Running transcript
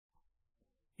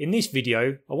In this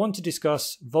video, I want to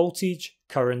discuss voltage,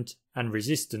 current, and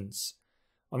resistance.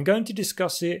 I'm going to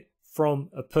discuss it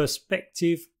from a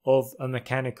perspective of a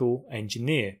mechanical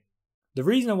engineer. The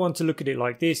reason I want to look at it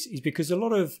like this is because a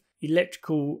lot of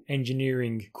electrical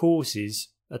engineering courses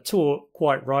are taught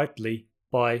quite rightly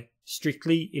by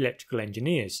strictly electrical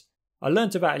engineers. I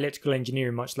learnt about electrical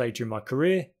engineering much later in my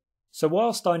career, so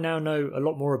whilst I now know a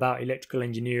lot more about electrical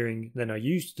engineering than I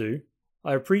used to,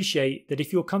 I appreciate that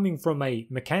if you're coming from a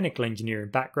mechanical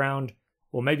engineering background,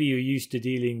 or maybe you're used to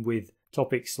dealing with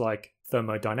topics like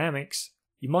thermodynamics,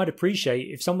 you might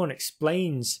appreciate if someone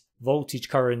explains voltage,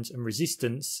 current, and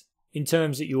resistance in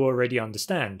terms that you already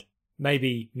understand.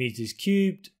 Maybe meters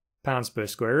cubed, pounds per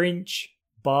square inch,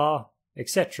 bar,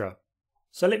 etc.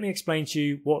 So let me explain to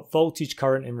you what voltage,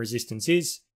 current, and resistance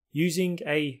is using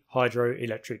a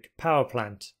hydroelectric power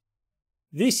plant.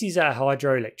 This is our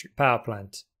hydroelectric power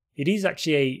plant. It is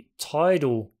actually a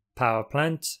tidal power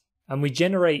plant, and we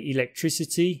generate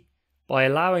electricity by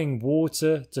allowing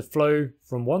water to flow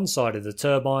from one side of the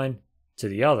turbine to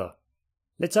the other.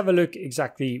 Let's have a look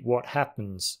exactly what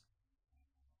happens.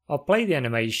 I'll play the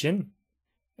animation,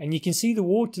 and you can see the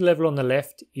water level on the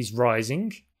left is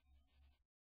rising.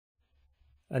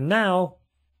 And now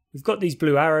we've got these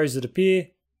blue arrows that appear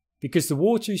because the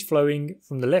water is flowing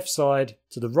from the left side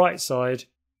to the right side,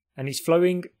 and it's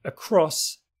flowing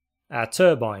across our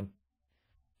turbine.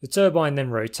 The turbine then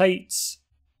rotates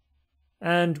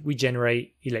and we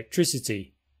generate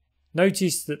electricity.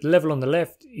 Notice that the level on the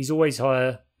left is always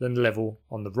higher than the level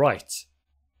on the right.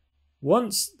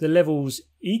 Once the levels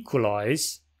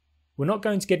equalize, we're not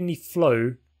going to get any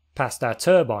flow past our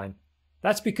turbine.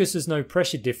 That's because there's no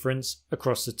pressure difference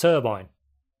across the turbine.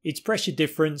 It's pressure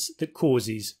difference that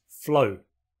causes flow.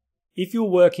 If you're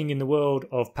working in the world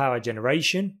of power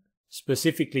generation,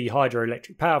 specifically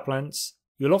hydroelectric power plants,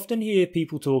 you'll often hear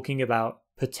people talking about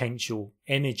potential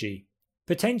energy.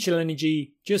 Potential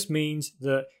energy just means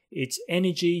that it's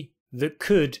energy that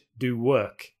could do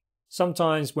work.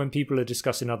 Sometimes when people are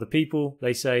discussing other people,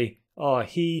 they say, "Ah,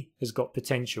 he has got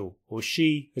potential," or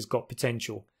 "she has got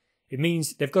potential." It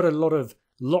means they've got a lot of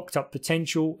locked up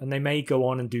potential and they may go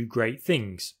on and do great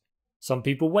things. Some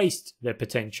people waste their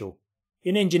potential.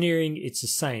 In engineering, it's the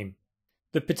same.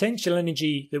 The potential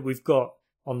energy that we've got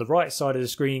on the right side of the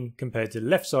screen compared to the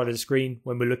left side of the screen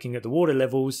when we're looking at the water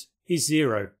levels is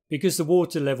zero because the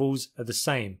water levels are the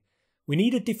same. We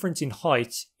need a difference in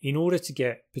height in order to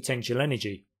get potential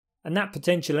energy, and that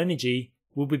potential energy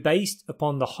will be based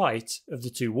upon the height of the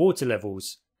two water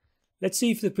levels. Let's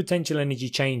see if the potential energy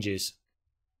changes.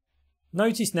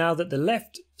 Notice now that the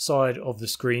left side of the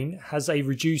screen has a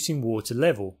reducing water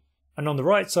level, and on the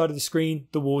right side of the screen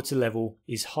the water level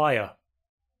is higher.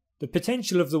 The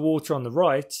potential of the water on the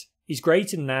right is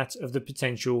greater than that of the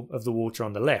potential of the water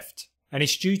on the left, and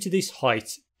it's due to this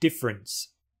height difference.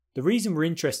 The reason we're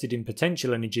interested in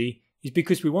potential energy is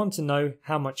because we want to know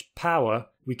how much power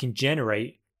we can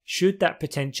generate should that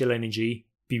potential energy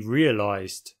be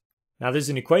realized. Now there's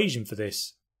an equation for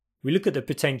this. We look at the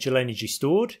potential energy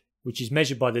stored, which is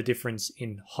measured by the difference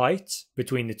in height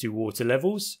between the two water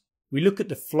levels. We look at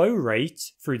the flow rate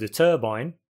through the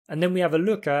turbine, and then we have a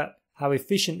look at how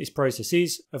efficient this process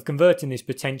is of converting this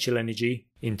potential energy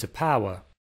into power.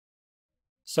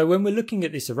 So when we're looking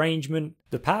at this arrangement,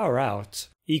 the power out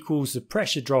equals the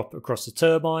pressure drop across the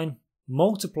turbine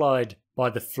multiplied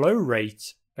by the flow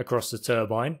rate across the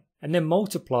turbine, and then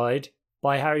multiplied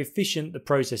by how efficient the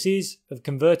process is of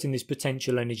converting this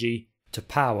potential energy to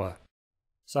power.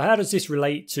 So how does this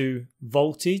relate to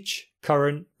voltage,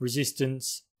 current,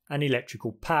 resistance, and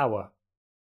electrical power?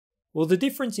 Well, the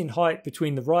difference in height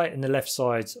between the right and the left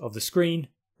sides of the screen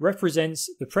represents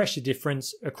the pressure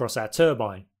difference across our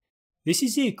turbine. This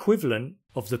is the equivalent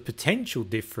of the potential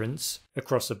difference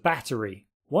across a battery.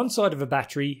 One side of a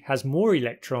battery has more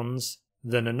electrons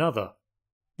than another.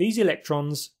 These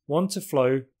electrons want to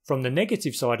flow from the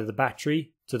negative side of the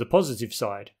battery to the positive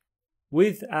side.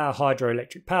 With our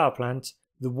hydroelectric power plant,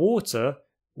 the water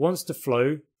wants to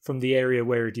flow from the area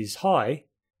where it is high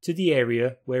to the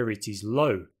area where it is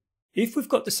low. If we've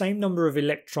got the same number of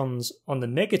electrons on the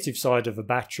negative side of a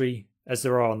battery as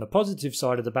there are on the positive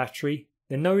side of the battery,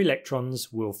 then no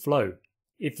electrons will flow.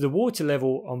 If the water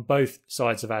level on both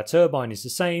sides of our turbine is the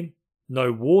same,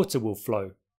 no water will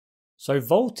flow. So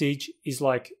voltage is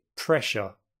like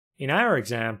pressure. In our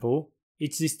example,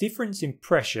 it's this difference in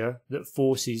pressure that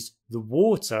forces the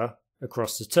water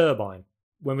across the turbine.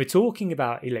 When we're talking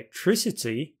about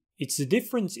electricity, it's the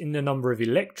difference in the number of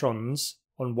electrons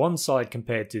on one side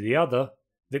compared to the other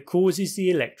that causes the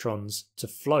electrons to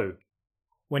flow.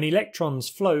 When electrons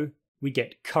flow, we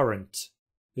get current.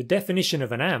 The definition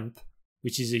of an amp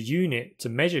which is a unit to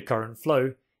measure current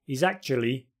flow, is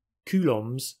actually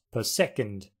coulombs per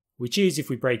second, which is, if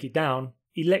we break it down,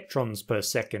 electrons per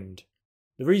second.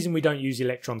 The reason we don't use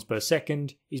electrons per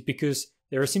second is because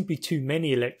there are simply too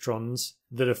many electrons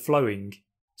that are flowing.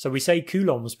 So we say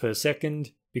coulombs per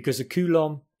second because a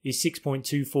coulomb is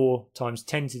 6.24 times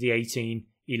 10 to the 18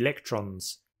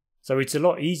 electrons. So it's a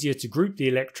lot easier to group the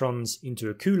electrons into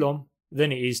a coulomb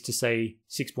than it is to say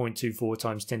 6.24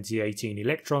 times 10 to the 18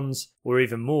 electrons, or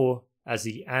even more as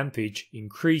the ampage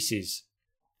increases.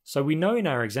 So we know in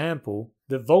our example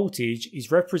that voltage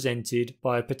is represented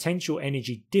by a potential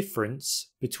energy difference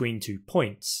between 2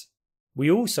 points. We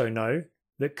also know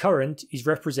that current is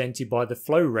represented by the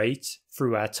flow rate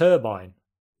through our turbine.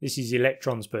 This is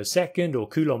electrons per second or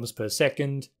coulombs per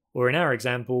second, or in our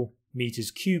example,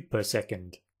 meters cubed per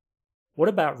second. What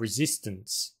about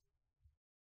resistance?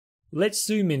 Let's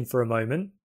zoom in for a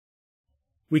moment.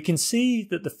 We can see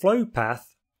that the flow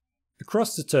path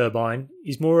across the turbine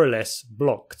is more or less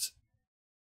blocked.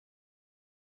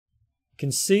 You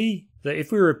can see that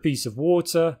if we were a piece of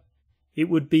water, it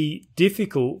would be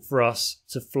difficult for us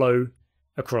to flow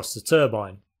across the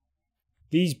turbine.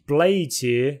 These blades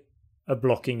here are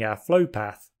blocking our flow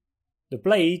path. The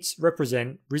blades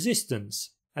represent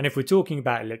resistance, and if we're talking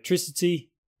about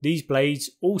electricity, these blades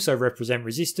also represent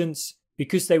resistance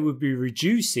because they would be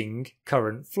reducing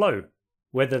current flow,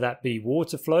 whether that be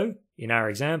water flow in our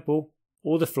example,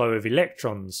 or the flow of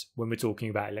electrons when we're talking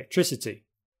about electricity.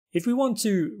 If we want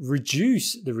to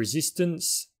reduce the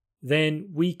resistance, then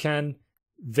we can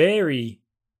vary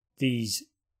these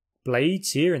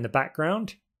blades here in the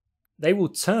background. They will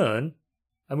turn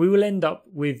and we will end up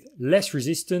with less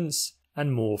resistance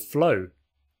and more flow.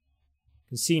 You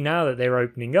can see now that they're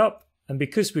opening up, and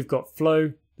because we've got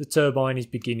flow, the turbine is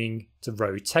beginning to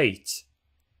rotate.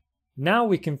 Now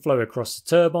we can flow across the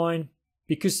turbine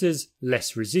because there's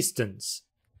less resistance.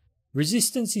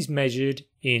 Resistance is measured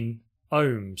in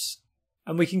ohms,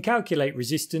 and we can calculate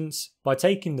resistance by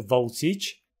taking the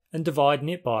voltage and dividing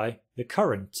it by the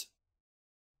current.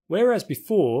 Whereas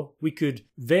before we could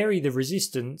vary the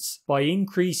resistance by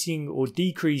increasing or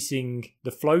decreasing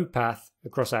the flow path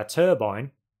across our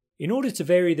turbine, in order to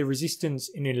vary the resistance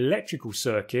in an electrical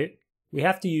circuit, we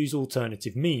have to use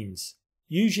alternative means.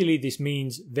 Usually this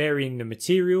means varying the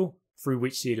material through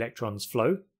which the electrons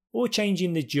flow, or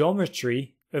changing the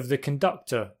geometry of the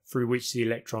conductor through which the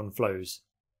electron flows.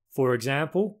 For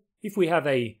example, if we have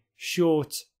a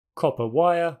short copper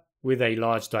wire with a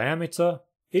large diameter,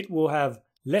 it will have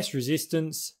less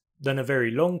resistance than a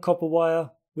very long copper wire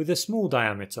with a small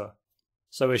diameter.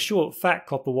 So a short fat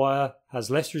copper wire has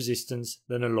less resistance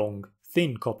than a long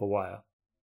thin copper wire.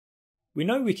 We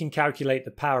know we can calculate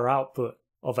the power output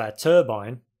of our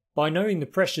turbine by knowing the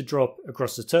pressure drop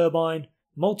across the turbine,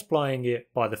 multiplying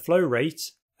it by the flow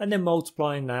rate, and then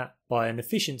multiplying that by an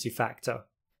efficiency factor.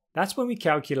 That's when we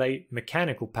calculate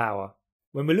mechanical power.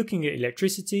 When we're looking at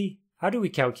electricity, how do we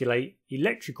calculate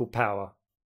electrical power?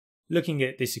 Looking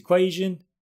at this equation,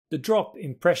 the drop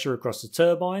in pressure across the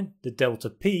turbine, the delta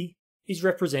P, is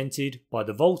represented by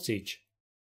the voltage.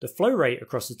 The flow rate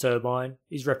across the turbine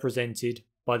is represented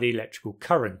by the electrical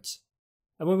current.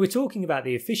 And when we're talking about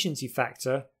the efficiency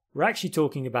factor, we're actually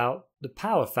talking about the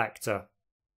power factor.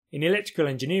 In electrical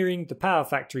engineering, the power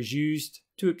factor is used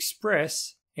to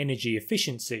express energy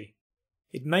efficiency.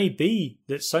 It may be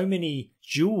that so many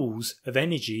joules of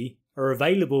energy are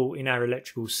available in our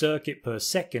electrical circuit per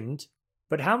second,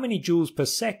 but how many joules per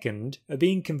second are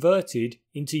being converted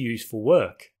into useful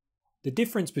work? The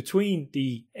difference between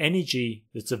the energy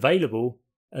that's available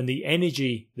and the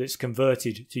energy that's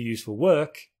converted to useful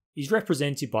work is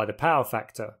represented by the power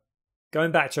factor.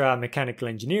 Going back to our mechanical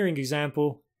engineering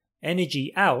example,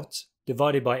 energy out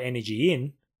divided by energy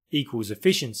in equals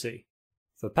efficiency.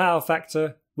 For power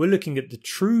factor, we're looking at the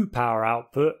true power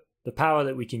output, the power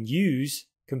that we can use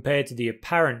compared to the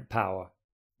apparent power,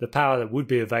 the power that would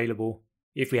be available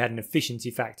if we had an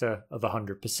efficiency factor of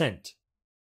 100%.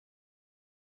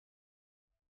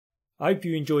 I hope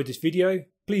you enjoyed this video.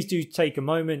 Please do take a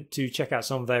moment to check out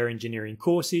some of our engineering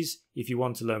courses if you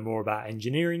want to learn more about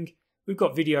engineering. We've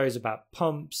got videos about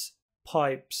pumps,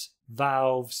 pipes,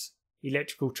 valves,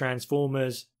 electrical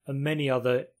transformers, and many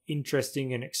other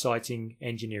interesting and exciting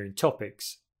engineering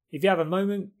topics. If you have a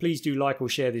moment, please do like or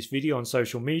share this video on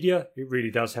social media. It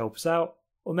really does help us out.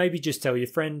 Or maybe just tell your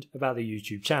friend about the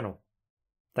YouTube channel.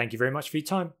 Thank you very much for your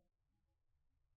time.